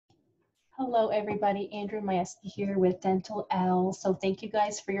Hello, everybody. Andrea here with Dentalelle. So thank you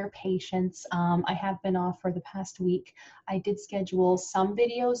guys for your patience. I have been off for the past week. I did schedule some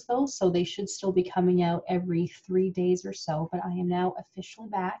videos though, so they should still be coming out every 3 days or so, but I am now officially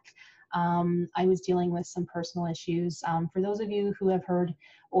back. I was dealing with some personal issues. For those of you who have heard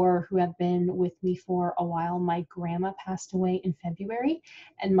or who have been with me for a while, my grandma passed away in February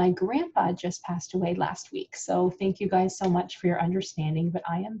and my grandpa just passed away last week. So thank you guys so much for your understanding, but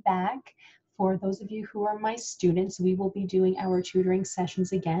I am back. For those of you who are my students, we will be doing our tutoring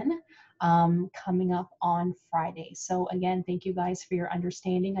sessions again coming up on Friday. So again, thank you guys for your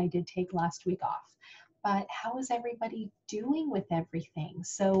understanding. I did take last week off. But how is everybody doing with everything?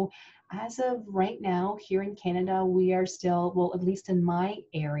 So as of right now, here in Canada, we are still, well, at least in my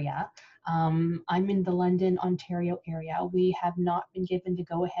area, I'm in the London, Ontario area. We have not been given to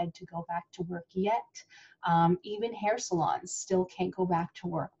go ahead to go back to work yet. Even hair salons still can't go back to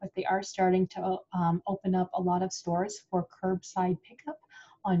work, but they are starting to open up a lot of stores for curbside pickup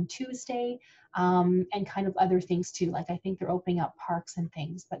on Tuesday and kind of other things too. Like I think they're opening up parks and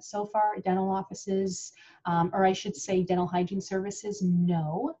things, but so far dental offices, or I should say dental hygiene services,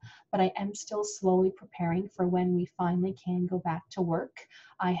 no, but I am still slowly preparing for when we finally can go back to work.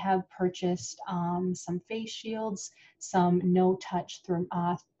 I have purchased some face shields, some no-touch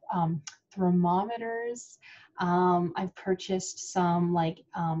thermometers. I've purchased some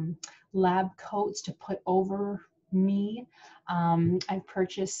lab coats to put over me. I've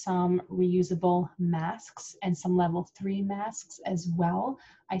purchased some reusable masks and some level 3 masks as well.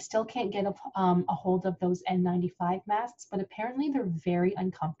 I still can't get a hold of those N95 masks, but apparently they're very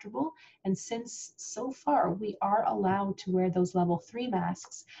uncomfortable. And since so far we are allowed to wear those level 3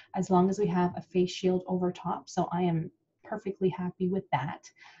 masks as long as we have a face shield over top, so I am perfectly happy with that.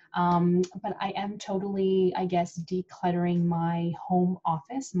 But I am totally, I guess, decluttering my home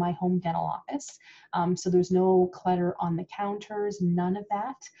office, my home dental office. So there's no clutter on the counters, none of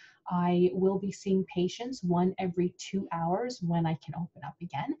that. I will be seeing patients 1 every 2 hours when I can open up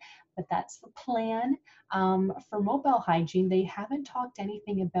again, but that's the plan. For mobile hygiene, they haven't talked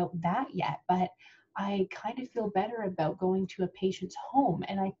anything about that yet, but I kind of feel better about going to a patient's home,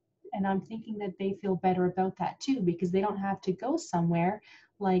 and I'm thinking that they feel better about that too, because they don't have to go somewhere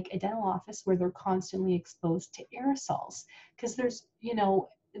like a dental office where they're constantly exposed to aerosols. Because there's,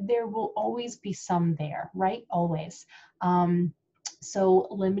 there will always be some there, right? Always. So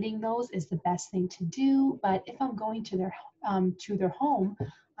limiting those is the best thing to do. But if I'm going to their home,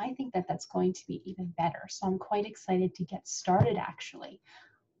 I think that that's going to be even better. So I'm quite excited to get started actually.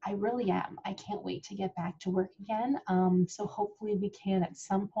 I really am. I can't wait to get back to work again. So hopefully we can at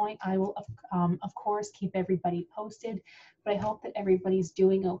some point. I will, of course, keep everybody posted, but I hope that everybody's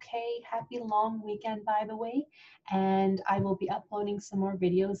doing okay. Happy long weekend, by the way. And I will be uploading some more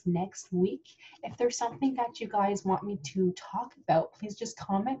videos next week. If there's something that you guys want me to talk about, please just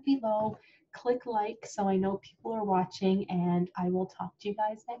comment below, click like so I know people are watching, and I will talk to you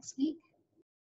guys next week.